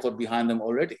safety record behind them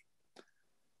already,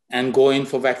 and go in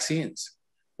for vaccines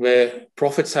where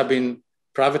profits have been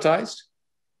privatized,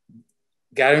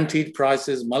 guaranteed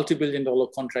prices, multi-billion-dollar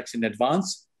contracts in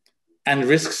advance, and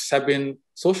risks have been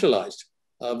socialized.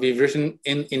 We've written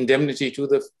in indemnity to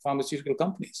the pharmaceutical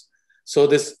companies. So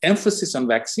this emphasis on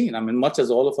vaccine, much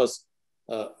as all of us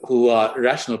who are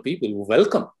rational people who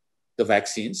welcome the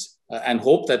vaccines and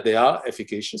hope that they are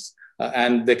efficacious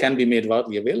and they can be made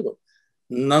widely available.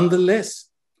 Nonetheless,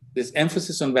 this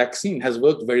emphasis on vaccine has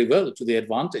worked very well to the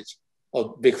advantage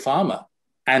of big pharma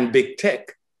and big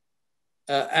tech.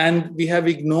 And we have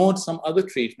ignored some other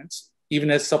treatments,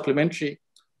 even as supplementary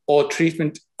or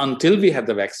treatment until we have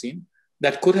the vaccine,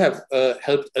 that could have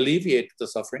helped alleviate the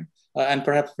suffering and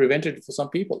perhaps prevented it for some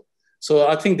people. So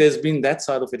I think there's been that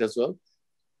side of it as well.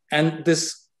 And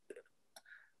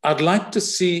I'd like to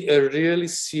see a really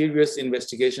serious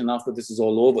investigation after this is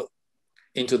all over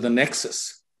into the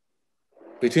nexus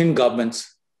between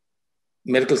governments,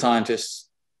 medical scientists,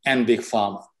 and big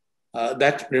pharma.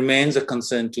 That remains a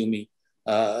concern to me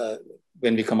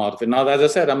when we come out of it. Now, as I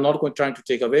said, I'm not trying to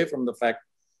take away from the fact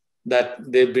that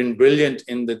they've been brilliant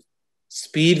in the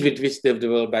speed with which they've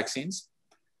developed vaccines.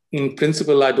 In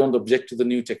principle, I don't object to the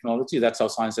new technology. That's how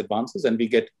science advances, and we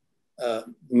get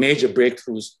major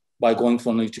breakthroughs by going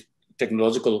for new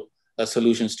technological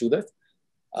solutions to that.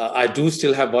 I do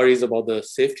still have worries about the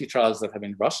safety trials that have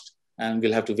been rushed, and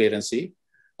we'll have to wait and see.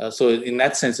 So in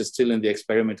that sense, it's still in the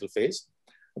experimental phase.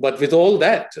 But with all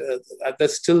that,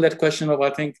 there's still that question of, I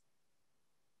think,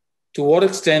 to what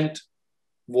extent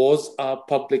was our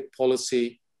public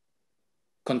policy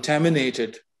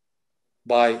contaminated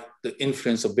by the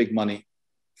influence of big money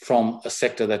from a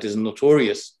sector that is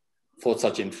notorious for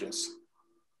such influence.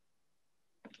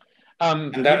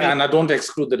 And I don't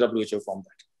exclude the WHO from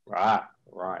that.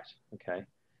 Right. Okay.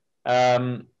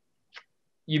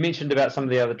 You mentioned about some of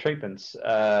the other treatments.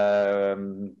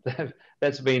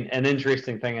 That's been an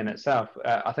interesting thing in itself.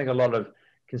 I think a lot of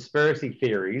conspiracy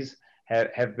theories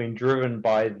have been driven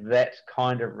by that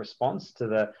kind of response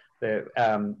to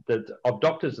of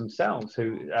doctors themselves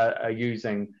who are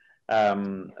using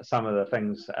some of the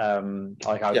things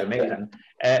like ivermectin,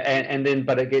 and then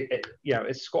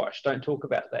it's squashed. Don't talk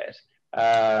about that.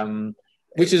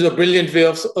 Which is a brilliant way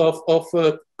of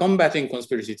combating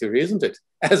conspiracy theory, isn't it?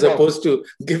 As opposed to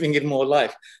giving it more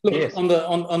life. Look, yes. on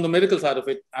the medical side of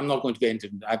it, I'm not going to get into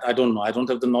it. I don't know. I don't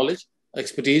have the knowledge,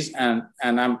 expertise, and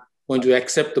I'm going to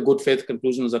accept the good faith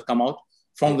conclusions that come out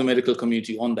from the medical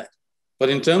community on that. But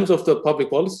in terms of the public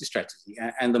policy strategy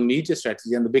and the media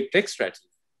strategy and the big tech strategy,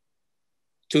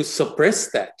 to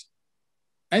suppress that,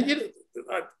 and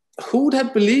who would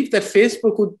have believed that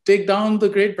Facebook would take down the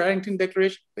Great Barrington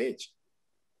Declaration page?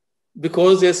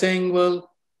 Because they're saying, well,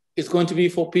 it's going to be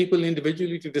for people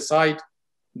individually to decide,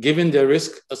 given their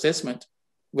risk assessment,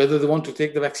 whether they want to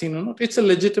take the vaccine or not. It's a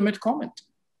legitimate comment.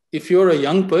 If you're a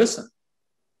young person,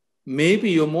 maybe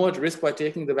you're more at risk by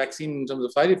taking the vaccine in terms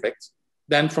of side effects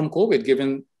than from COVID,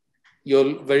 given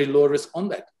your very low risk on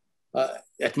that.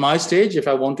 At my stage, if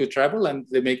I want to travel and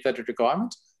they make that a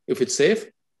requirement, if it's safe,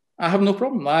 I have no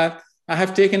problem. I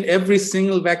have taken every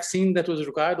single vaccine that was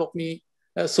required of me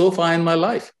so far in my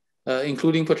life,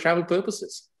 including for travel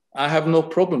purposes. I have no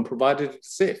problem, provided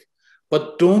it's safe.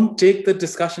 But don't take the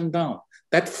discussion down.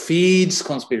 That feeds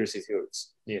conspiracy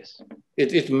theories. Yes.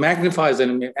 It magnifies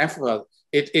and amplifies.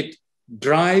 It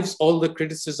drives all the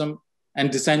criticism and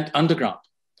dissent underground.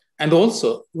 And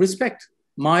also respect.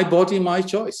 My body, my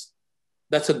choice.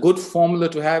 That's a good formula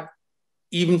to have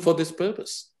even for this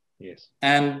purpose. Yes.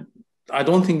 And I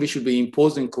don't think we should be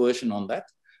imposing coercion on that.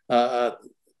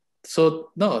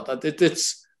 So no,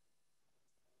 it's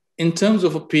in terms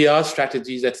of a PR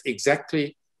strategy, that's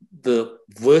exactly the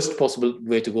worst possible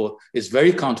way to go. It's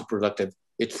very counterproductive.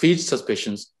 It feeds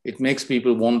suspicions. It makes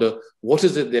people wonder what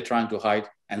is it they're trying to hide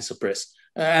and suppress.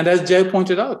 And as Jay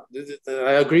pointed out,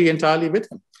 I agree entirely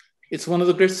with him. It's one of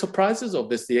the great surprises of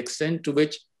this, the extent to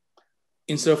which,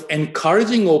 instead of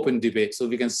encouraging open debate so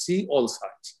we can see all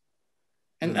sides,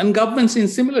 and governments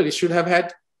similarly should have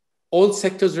had all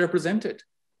sectors represented.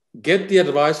 Get the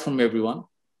advice from everyone.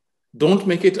 Don't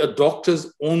make it a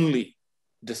doctor's only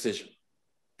decision.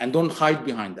 And don't hide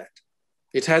behind that.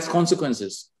 It has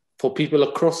consequences for people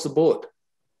across the board.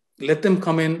 Let them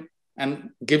come in and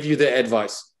give you their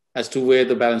advice as to where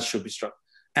the balance should be struck.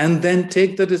 And then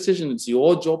take the decision. It's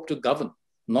your job to govern,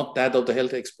 not that of the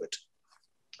health expert.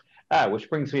 Which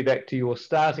brings me back to your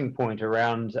starting point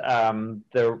around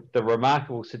the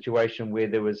remarkable situation where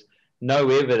there was no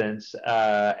evidence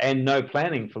and no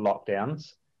planning for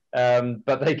lockdowns,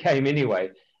 but they came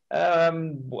anyway.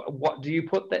 What do you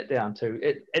put that down to?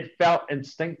 It felt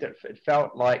instinctive. It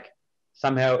felt like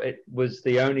somehow it was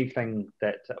the only thing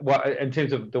that, well, in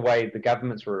terms of the way the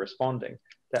governments were responding.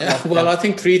 Well, I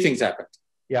think three things happened.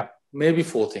 Yeah. Maybe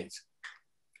four things.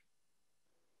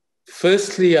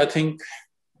 Firstly, I think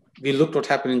we looked what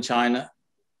happened in China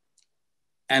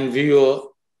and we were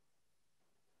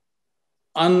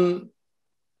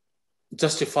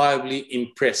unjustifiably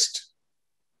impressed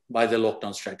by the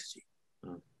lockdown strategy.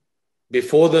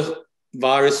 Before the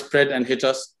virus spread and hit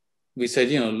us, we said,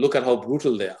 look at how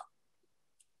brutal they are.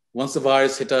 Once the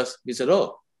virus hit us, we said,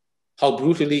 oh, how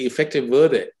brutally effective were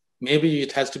they? Maybe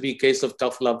it has to be a case of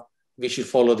tough love. We should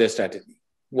follow their strategy.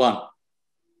 One.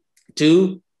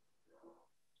 Two,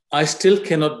 I still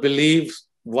cannot believe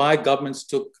why governments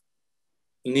took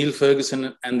Neil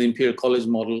Ferguson and the Imperial College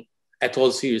model at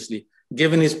all seriously,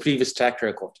 given his previous track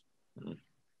record.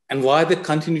 And why they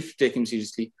continue to take him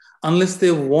seriously, unless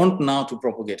they want now to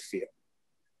propagate fear.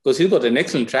 Because he's got an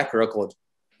excellent track record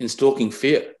in stoking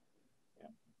fear.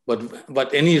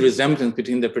 But any resemblance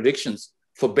between the predictions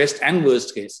for best and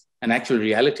worst case and actual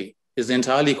reality is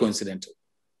entirely coincidental.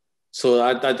 So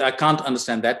I can't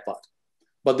understand that part.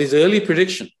 But this early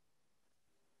prediction,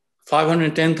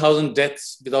 510,000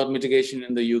 deaths without mitigation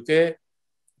in the UK,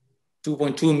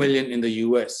 2.2 million in the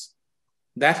US,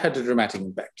 that had a dramatic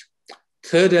impact.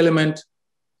 Third element,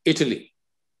 Italy.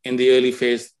 In the early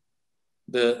phase,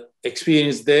 the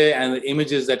experience there and the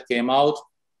images that came out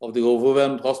of the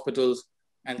overwhelmed hospitals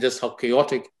and just how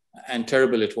chaotic and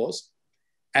terrible it was.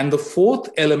 And the fourth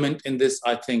element in this,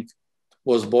 I think,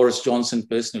 was Boris Johnson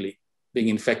personally being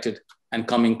infected and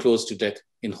coming close to death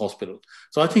in hospital.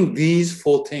 So I think these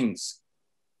four things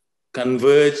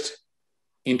converged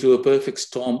into a perfect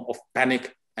storm of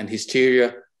panic and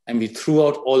hysteria, and we threw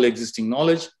out all existing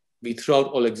knowledge, we threw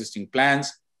out all existing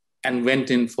plans, and went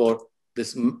in for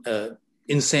this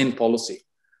insane policy.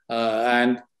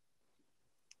 And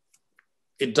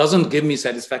it doesn't give me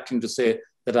satisfaction to say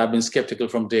that I've been skeptical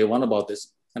from day one about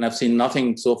this, and I've seen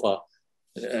nothing so far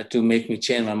to make me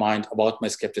change my mind about my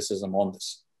skepticism on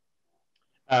this.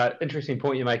 Interesting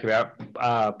point you make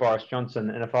about Boris Johnson,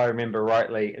 and if I remember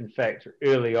rightly, in fact,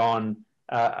 early on,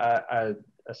 a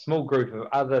small group of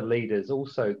other leaders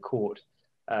also caught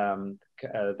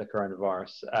the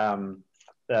coronavirus,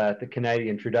 the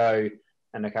Canadian Trudeau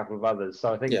and a couple of others.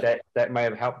 So I think that may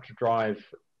have helped to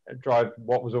drive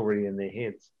what was already in their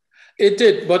heads. It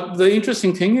did, but the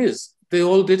interesting thing is they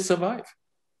all did survive.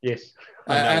 Yes.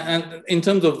 And in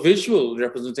terms of visual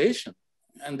representation,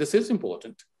 and this is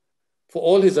important, for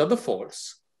all his other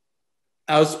faults,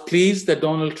 I was pleased that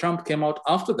Donald Trump came out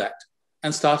after that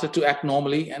and started to act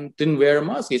normally and didn't wear a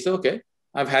mask. He said, okay,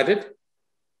 I've had it.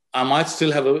 I might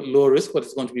still have a low risk, but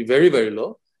it's going to be very, very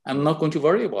low. I'm not going to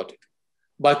worry about it.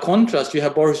 By contrast, you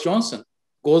have Boris Johnson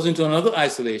goes into another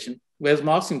isolation, wears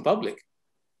masks in public,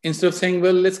 instead of saying,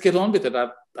 well, let's get on with it.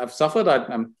 I've suffered. I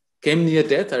came near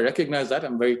death. I recognize that.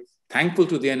 I'm very thankful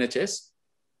to the NHS.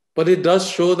 But it does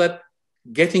show that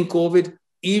getting COVID,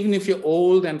 even if you're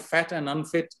old and fat and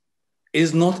unfit,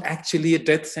 is not actually a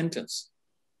death sentence.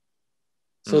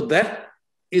 So that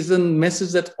is a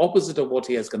message that's opposite of what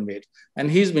he has conveyed.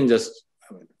 And he's been just,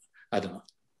 I don't know.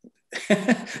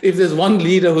 If there's one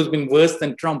leader who's been worse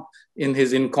than Trump in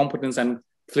his incompetence and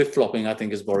flip-flopping, I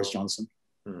think is Boris Johnson.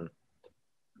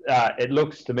 It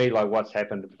looks to me like what's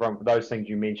happened from those things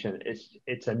you mentioned.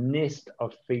 It's a nest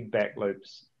of feedback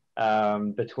loops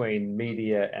between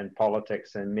media and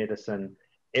politics and medicine.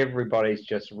 Everybody's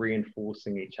just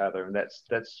reinforcing each other, and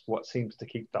that's what seems to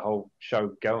keep the whole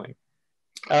show going.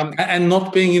 And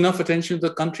not paying enough attention to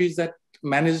the countries that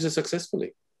managed it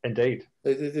successfully. Indeed.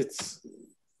 It's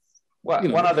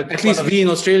well, at least we in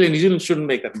Australia and New Zealand shouldn't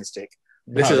make that mistake.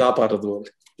 This is our part of the world.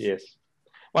 Yes.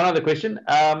 One other question.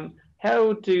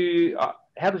 How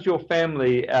does your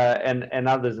family and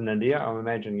others in India, I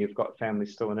imagine you've got family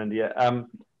still in India,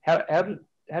 how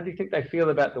do you think they feel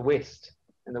about the West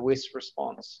and the West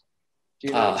response? Do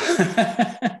you know?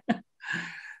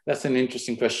 That's an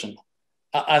interesting question.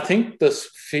 I think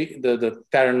the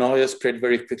paranoia spread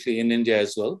very quickly in India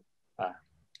as well.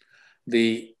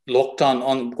 The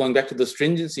lockdown, going back to the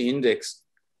stringency index,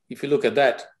 if you look at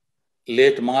that,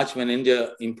 late March when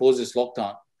India imposed its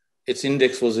lockdown, its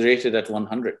index was rated at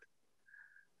 100.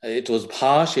 It was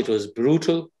harsh, it was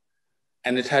brutal,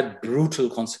 and it had brutal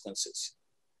consequences.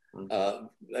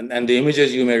 And the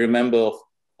images you may remember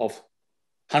of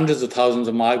hundreds of thousands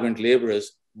of migrant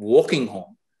laborers walking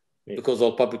home because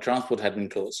all public transport had been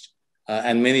closed,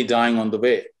 and many dying on the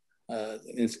way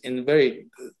in very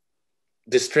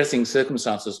distressing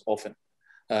circumstances often,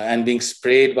 and being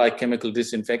sprayed by chemical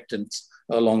disinfectants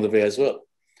along the way as well.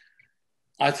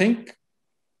 I think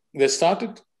they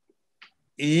started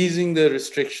easing the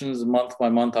restrictions month by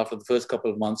month after the first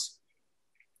couple of months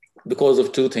because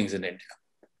of two things in India.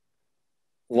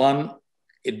 One,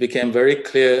 it became very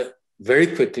clear very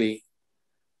quickly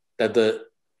that the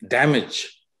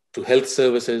damage to health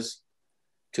services,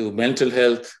 to mental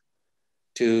health,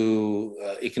 to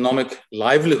economic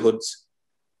livelihoods,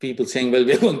 people saying, well,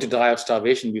 we're going to die of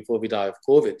starvation before we die of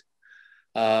COVID.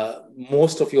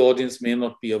 Most of your audience may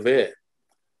not be aware,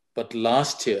 but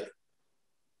last year,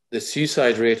 the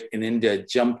suicide rate in India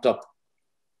jumped up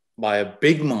by a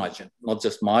big margin, not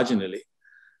just marginally.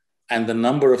 And the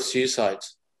number of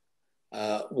suicides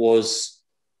was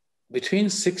between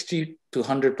 60 to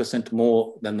 100%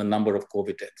 more than the number of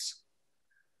COVID deaths.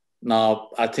 Now,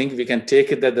 I think we can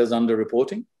take it that there's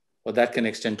underreporting, but that can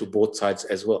extend to both sides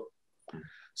as well.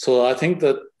 So I think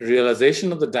the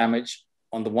realization of the damage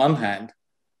on the one hand,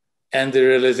 and the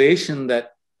realization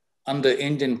that under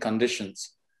Indian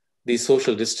conditions, the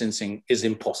social distancing is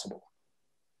impossible.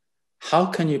 How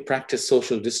can you practice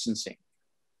social distancing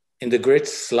in the great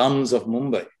slums of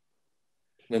Mumbai,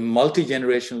 where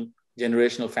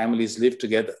multi-generational families live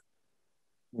together?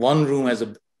 One room has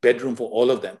a bedroom for all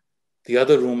of them. The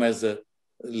other room has a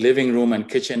living room and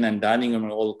kitchen and dining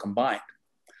room all combined.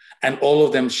 And all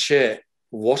of them share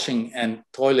washing and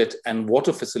toilet and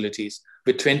water facilities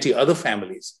with 20 other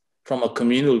families from a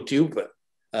communal tube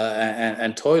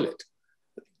and toilet.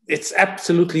 It's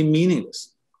absolutely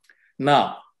meaningless.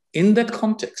 Now, in that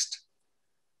context,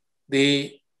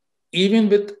 even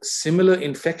with similar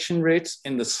infection rates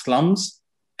in the slums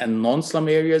and non-slum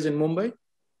areas in Mumbai,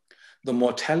 the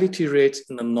mortality rates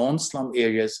in the non-slum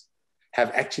areas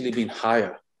have actually been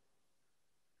higher.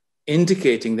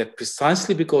 indicating that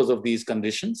precisely because of these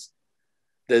conditions,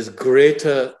 there's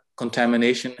greater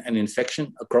contamination and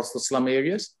infection across the slum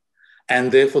areas,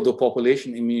 and therefore the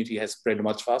population immunity has spread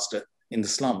much faster in the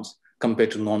slums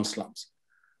compared to non-slums.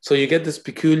 So you get this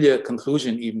peculiar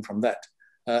conclusion even from that.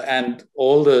 And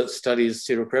all the studies,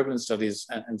 seroprevalence studies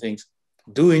and things,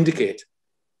 do indicate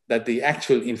that the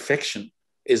actual infection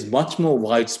is much more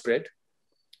widespread,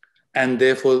 and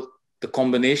therefore the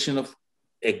combination of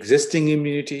existing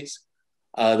immunities,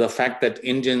 the fact that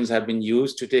Indians have been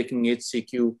used to taking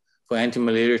HCQ for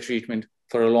anti-malaria treatment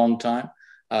for a long time,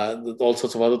 all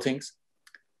sorts of other things,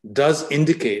 does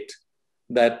indicate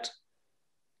that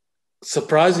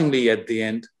surprisingly at the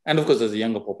end, and of course there's a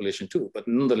younger population too, but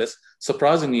nonetheless,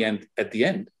 surprisingly and at the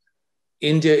end,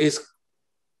 India is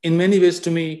in many ways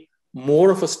to me more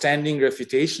of a standing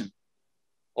refutation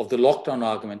of the lockdown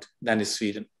argument than is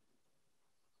Sweden.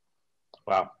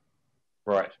 Wow.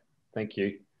 Right. Thank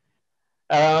you.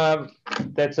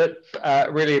 That's it.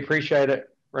 Really appreciate it,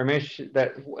 Ramesh.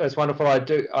 That's wonderful. I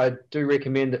do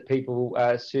recommend that people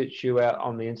search you out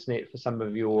on the internet for some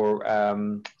of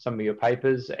your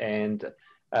papers and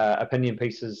opinion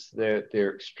pieces.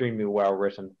 They're extremely well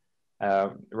written.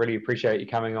 Really appreciate you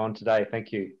coming on today.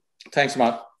 Thank you. Thanks,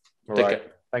 Mark. Take care.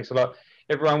 Thanks a lot.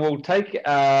 Everyone, we'll take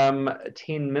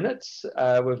 10 minutes.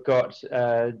 We've got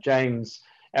James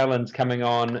Allen's coming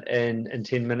on in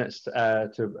 10 minutes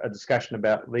to a discussion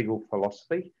about legal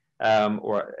philosophy,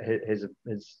 or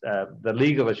the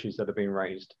legal issues that have been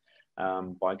raised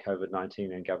by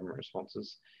COVID-19 and government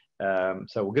responses.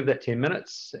 So we'll give that 10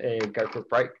 minutes and go for a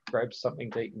break, grab something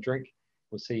to eat and drink.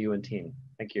 We'll see you in 10.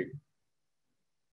 Thank you.